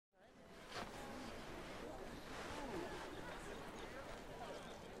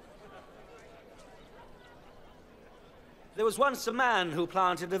There was once a man who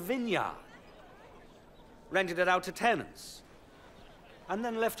planted a vineyard, rented it out to tenants, and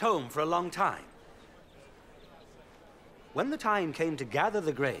then left home for a long time. When the time came to gather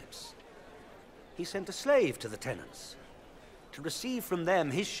the grapes, he sent a slave to the tenants to receive from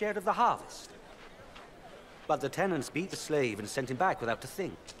them his share of the harvest. But the tenants beat the slave and sent him back without a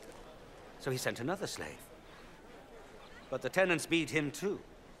thing. So he sent another slave. But the tenants beat him too,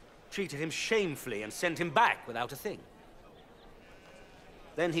 treated him shamefully, and sent him back without a thing.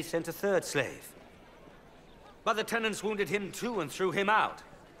 Then he sent a third slave. But the tenants wounded him too and threw him out.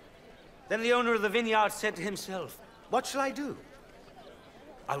 Then the owner of the vineyard said to himself, "What shall I do?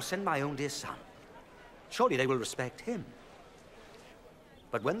 I'll send my own dear son. Surely they will respect him."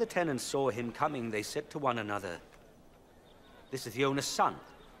 But when the tenants saw him coming, they said to one another, "This is the owner's son.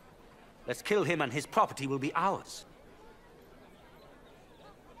 Let's kill him and his property will be ours."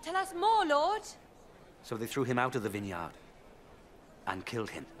 Tell us more, Lord. So they threw him out of the vineyard and killed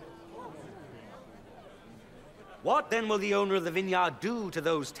him. What then will the owner of the vineyard do to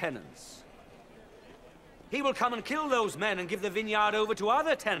those tenants? He will come and kill those men and give the vineyard over to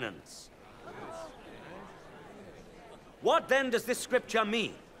other tenants. What then does this scripture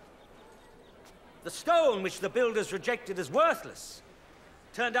mean? The stone which the builders rejected as worthless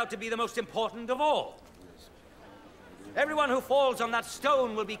turned out to be the most important of all. Everyone who falls on that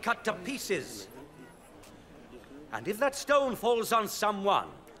stone will be cut to pieces. And if that stone falls on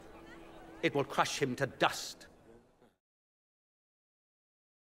someone, it will crush him to dust.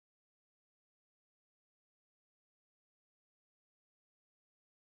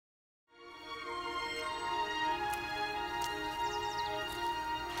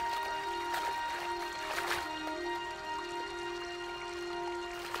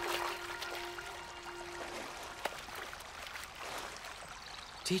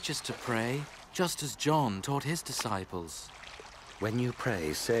 Teach us to pray, just as John taught his disciples. When you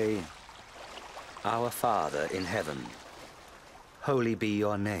pray, say, "Our Father in heaven, holy be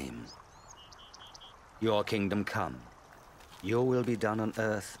your name. Your kingdom come. Your will be done on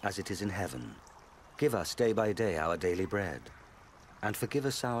earth as it is in heaven. Give us day by day our daily bread, and forgive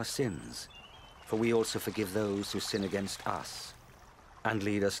us our sins, for we also forgive those who sin against us. And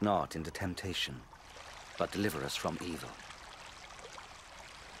lead us not into temptation, but deliver us from evil."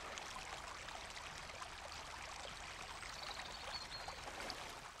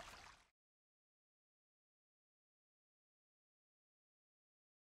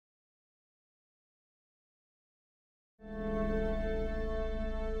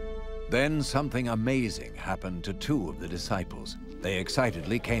 Then something amazing happened to two of the disciples. They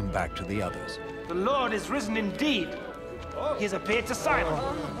excitedly came back to the others. The Lord is risen indeed. He has appeared to Simon.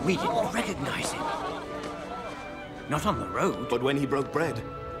 We didn't recognize him. Not on the road. But when he broke bread,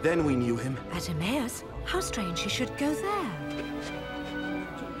 then we knew him. At Emmaus? How strange he should go there.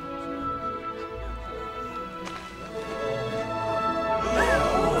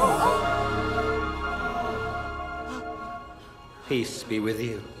 Peace be with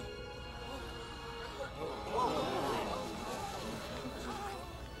you.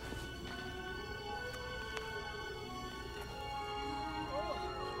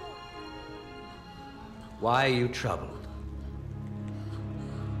 Why are you troubled?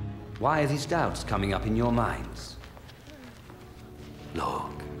 Why are these doubts coming up in your minds?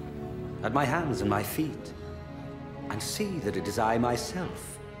 Look at my hands and my feet, and see that it is I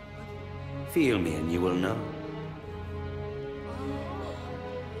myself. Feel me and you will know.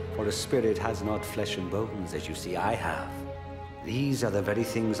 For a spirit has not flesh and bones, as you see I have. These are the very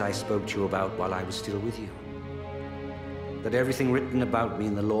things I spoke to you about while I was still with you. That everything written about me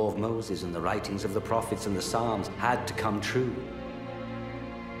in the law of Moses and the writings of the prophets and the Psalms had to come true.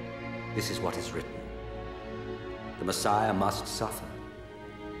 This is what is written. The Messiah must suffer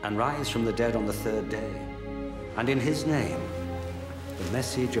and rise from the dead on the third day. And in his name, the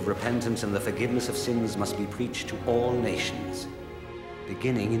message of repentance and the forgiveness of sins must be preached to all nations,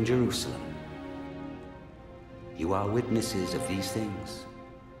 beginning in Jerusalem. You are witnesses of these things.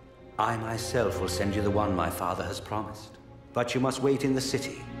 I myself will send you the one my Father has promised. But you must wait in the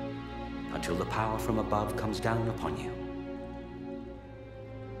city until the power from above comes down upon you.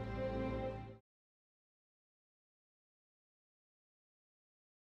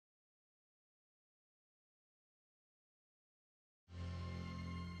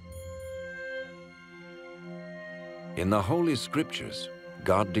 In the Holy Scriptures,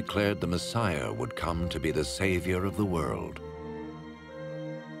 God declared the Messiah would come to be the Savior of the world.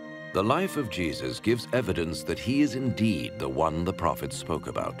 The life of Jesus gives evidence that he is indeed the one the prophets spoke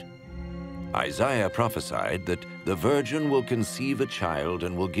about. Isaiah prophesied that the virgin will conceive a child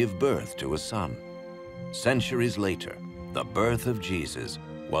and will give birth to a son. Centuries later, The birth of Jesus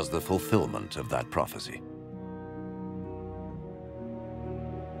was the fulfillment of that prophecy.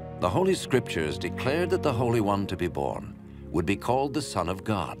 The Holy Scriptures declared that the Holy One to be born would be called the Son of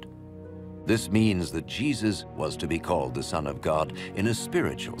God. This means that Jesus was to be called the Son of God in a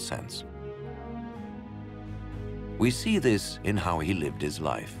spiritual sense. We see this in how he lived his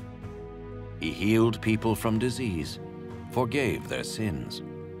life. He healed people from disease, forgave their sins,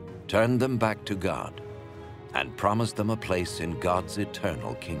 turned them back to God, and promised them a place in God's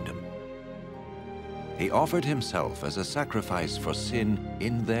eternal kingdom. He offered himself as a sacrifice for sin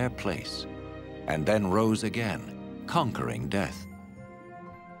in their place, and then rose again, conquering death.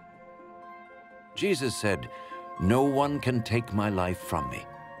 Jesus said, "No one can take my life from me.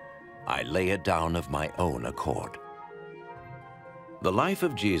 I lay it down of my own accord." The life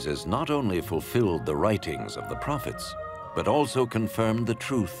of Jesus not only fulfilled the writings of the prophets, but also confirmed the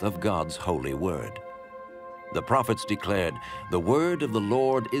truth of God's holy word. The prophets declared, "The word of the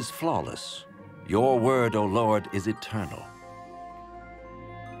Lord is flawless. Your word, O Lord, is eternal."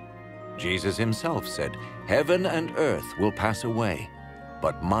 Jesus himself said, "Heaven and earth will pass away,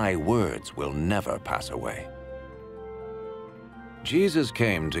 but my words will never pass away." Jesus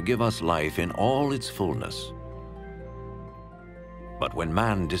came to give us life in all its fullness. But when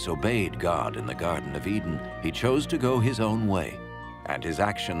man disobeyed God in the Garden of Eden, he chose to go his own way, and his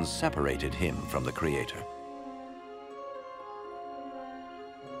actions separated him from the Creator.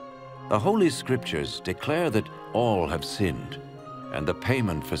 The Holy Scriptures declare that all have sinned, and the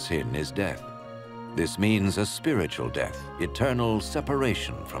payment for sin is death. This means a spiritual death, eternal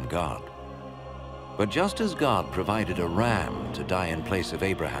separation from God. But just as God provided a ram to die in place of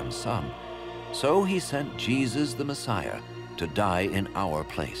Abraham's son, so he sent Jesus the Messiah to die in our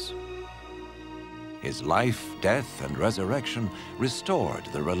place. His life, death, and resurrection restored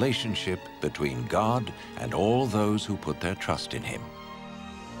the relationship between God and all those who put their trust in him.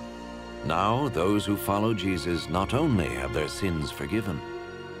 Now, those who follow Jesus not only have their sins forgiven,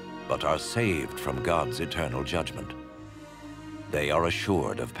 but are saved from God's eternal judgment. They are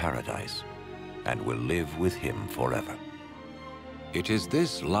assured of paradise and will live with him forever. It is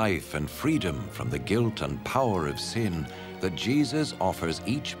this life and freedom from the guilt and power of sin that Jesus offers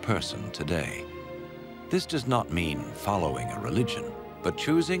each person today. This does not mean following a religion, but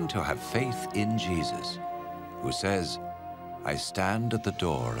choosing to have faith in Jesus, who says, "I stand at the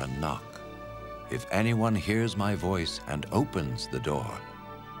door and knock. If anyone hears my voice and opens the door,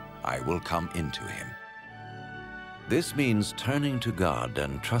 I will come into him." This means turning to God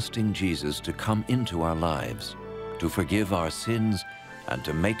and trusting Jesus to come into our lives, to forgive our sins, and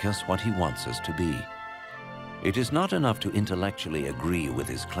to make us what he wants us to be. It is not enough to intellectually agree with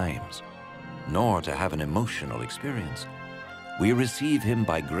his claims, nor to have an emotional experience. We receive him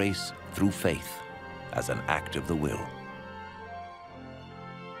by grace through faith, as an act of the will.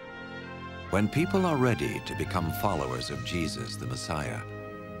 When people are ready to become followers of Jesus the Messiah,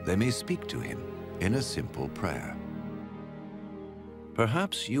 they may speak to him in a simple prayer.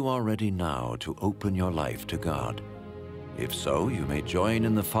 Perhaps you are ready now to open your life to God. If so, you may join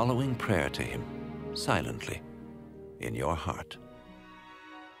in the following prayer to him, silently, in your heart.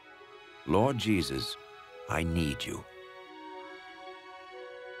 Lord Jesus, I need you.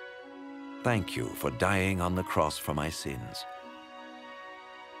 Thank you for dying on the cross for my sins.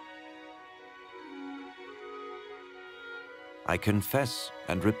 I confess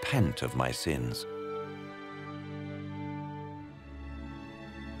and repent of my sins.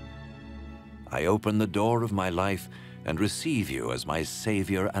 I open the door of my life and receive you as my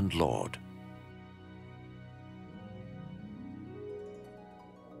Savior and Lord.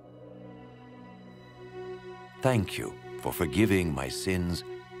 Thank you for forgiving my sins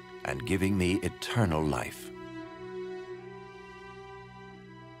and giving me eternal life.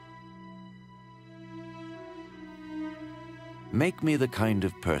 Make me the kind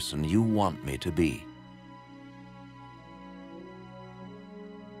of person you want me to be.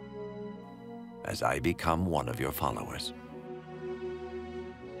 As I become one of your followers.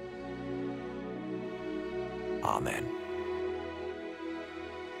 Amen.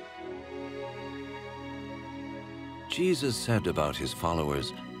 Jesus said about his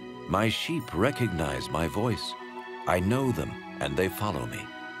followers, "My sheep recognize my voice. I know them, and they follow me."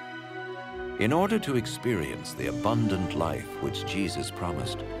 In order to experience the abundant life which Jesus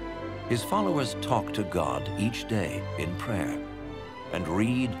promised, his followers talk to God each day in prayer and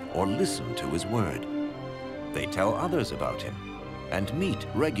read or listen to his word. They tell others about him and meet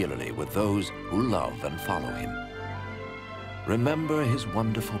regularly with those who love and follow him. Remember his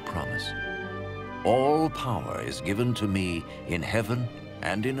wonderful promise. All power is given to me in heaven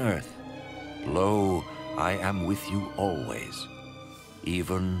and in earth. Lo, I am with you always,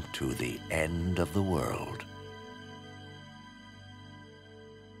 even to the end of the world.